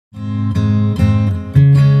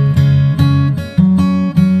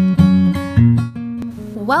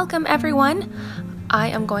Welcome everyone! I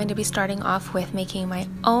am going to be starting off with making my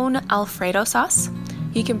own Alfredo sauce.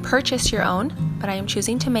 You can purchase your own, but I am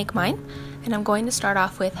choosing to make mine, and I'm going to start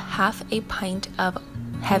off with half a pint of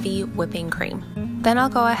heavy whipping cream. Then I'll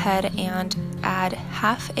go ahead and add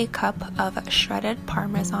half a cup of shredded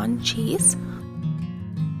Parmesan cheese.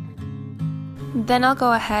 Then I'll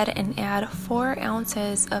go ahead and add 4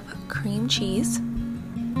 ounces of cream cheese,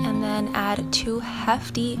 and then add 2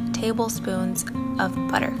 hefty tablespoons of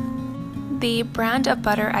butter. The brand of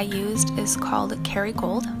butter I used is called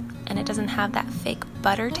Kerrygold, and it doesn't have that fake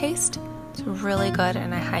butter taste. It's really good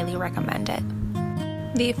and I highly recommend it.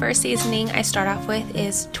 The first seasoning I start off with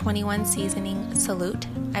is 21 Seasoning Salute.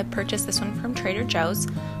 I purchased this one from Trader Joe's,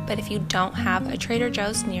 but if you don't have a Trader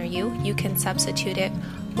Joe's near you, you can substitute it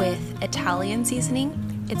with Italian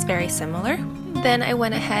seasoning. It's very similar. Then I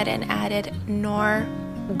went ahead and added Knorr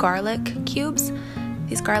garlic cubes.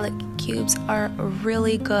 These garlic cubes are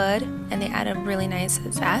really good and they add a really nice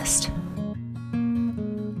zest.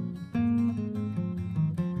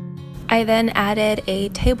 I then added a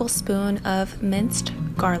tablespoon of minced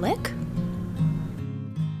garlic.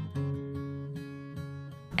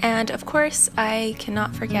 And of course, I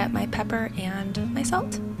cannot forget my pepper and my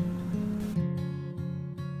salt.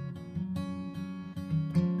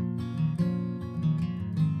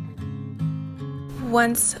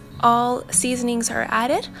 Once all seasonings are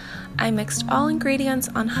added, I mixed all ingredients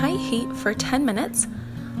on high heat for 10 minutes,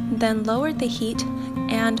 then lowered the heat,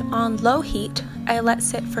 and on low heat, I let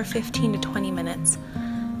sit for 15 to 20 minutes.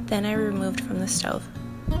 Then I removed from the stove.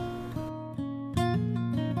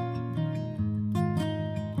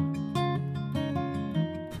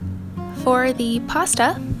 For the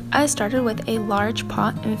pasta, I started with a large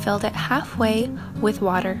pot and filled it halfway with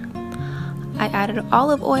water. I added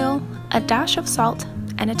olive oil, a dash of salt,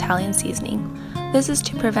 and Italian seasoning. This is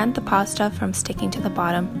to prevent the pasta from sticking to the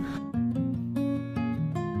bottom.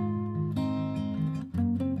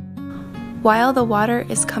 While the water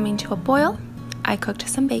is coming to a boil, I cooked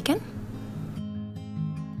some bacon.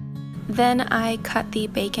 Then I cut the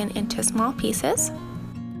bacon into small pieces.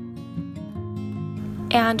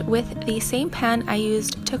 And with the same pan I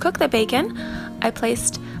used to cook the bacon, I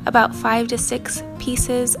placed about 5 to 6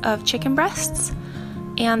 pieces of chicken breasts,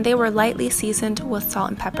 and they were lightly seasoned with salt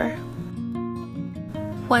and pepper.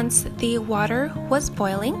 Once the water was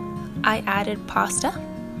boiling, I added pasta.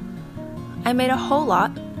 I made a whole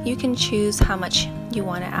lot. You can choose how much you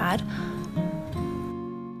want to add.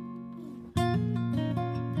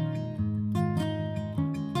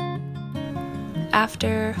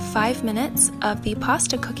 After 5 minutes of the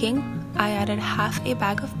pasta cooking, I added half a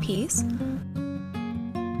bag of peas.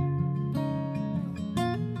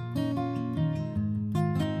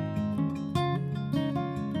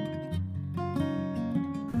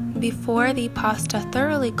 Before the pasta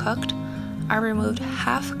thoroughly cooked, I removed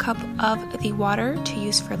half cup of the water to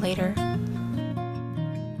use for later.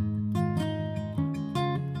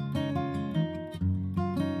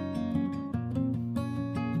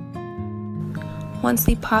 Once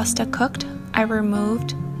the pasta cooked, I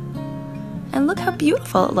removed, and look how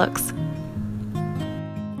beautiful it looks.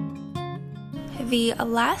 The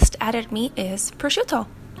last added meat is prosciutto.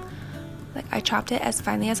 I chopped it as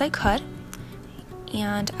finely as I could,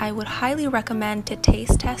 and I would highly recommend to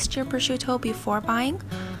taste test your prosciutto before buying.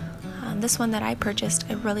 This one that I purchased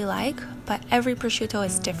I really like, but every prosciutto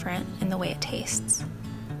is different in the way it tastes.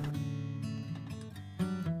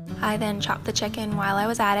 I then chopped the chicken while I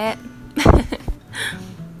was at it.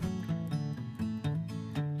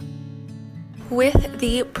 With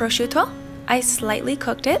the prosciutto, I slightly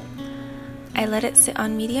cooked it. I let it sit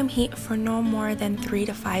on medium heat for no more than 3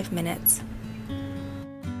 to 5 minutes.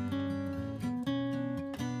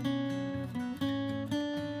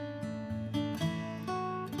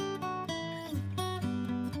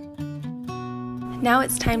 Now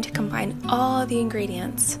it's time to combine all the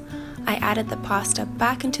ingredients. I added the pasta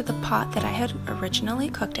back into the pot that I had originally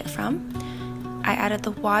cooked it from. I added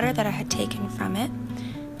the water that I had taken from it.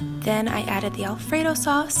 Then I added the Alfredo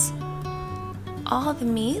sauce, all the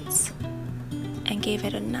meats, and gave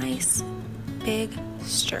it a nice big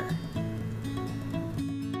stir.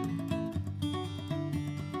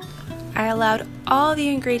 I allowed all the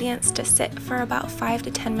ingredients to sit for about 5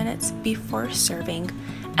 to 10 minutes before serving.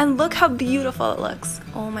 And look how beautiful it looks.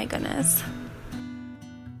 Oh my goodness.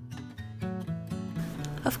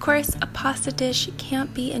 Of course, a pasta dish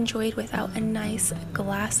can't be enjoyed without a nice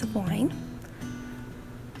glass of wine.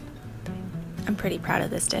 I'm pretty proud of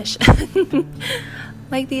this dish.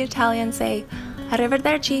 Like the Italians say,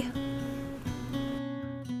 arrivederci.